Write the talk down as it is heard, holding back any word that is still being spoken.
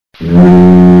I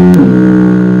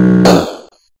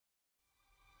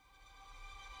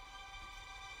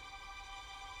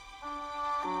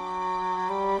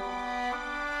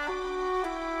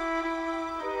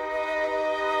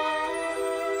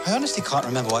honestly can't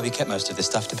remember why we kept most of this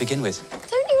stuff to begin with.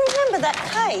 Don't you remember that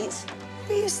kite?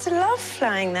 We used to love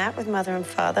flying that with Mother and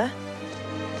Father.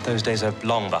 Those days are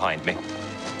long behind me.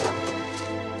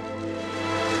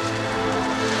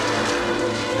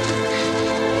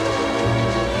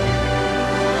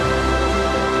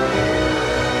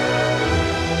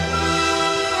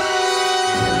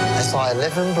 As I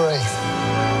live and breathe.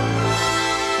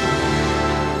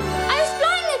 I was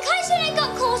flying a kite and it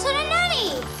got caught on a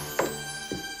nanny.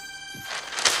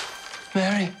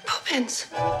 Mary, Poppins,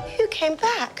 you came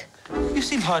back. you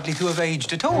seem hardly to have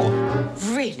aged at all.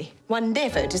 Really? One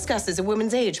never discusses a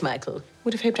woman's age, Michael.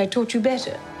 Would have hoped I taught you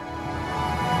better.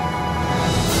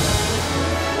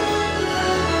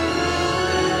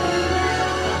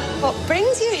 What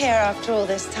brings you here after all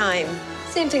this time?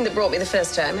 Same thing that brought me the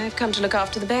first time. I've come to look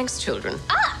after the bank's children.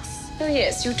 Us? Oh,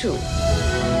 yes, you too.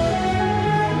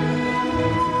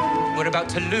 We're about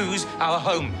to lose our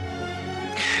home.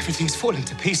 Everything's fallen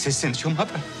to pieces since your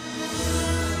mother.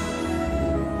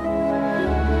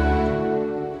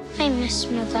 I miss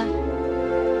Mother.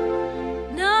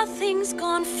 Nothing's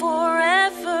gone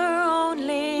forever,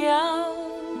 only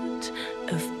out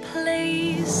of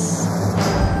place.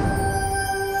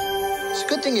 It's a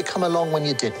good thing you come along when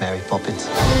you did, Mary Poppins.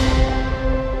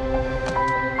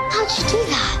 How'd you do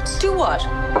that? Do what?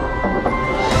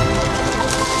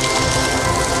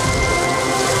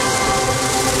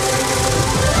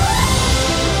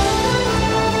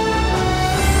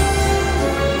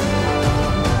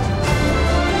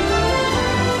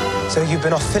 So you've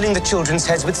been off filling the children's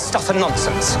heads with stuff and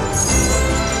nonsense.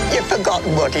 You've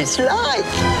forgotten what it's like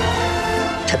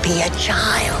to be a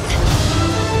child.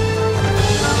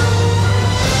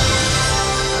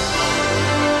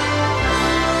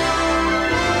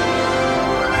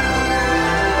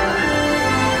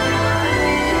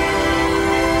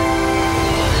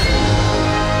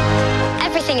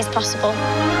 Everything is possible.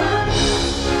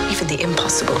 Even the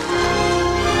impossible.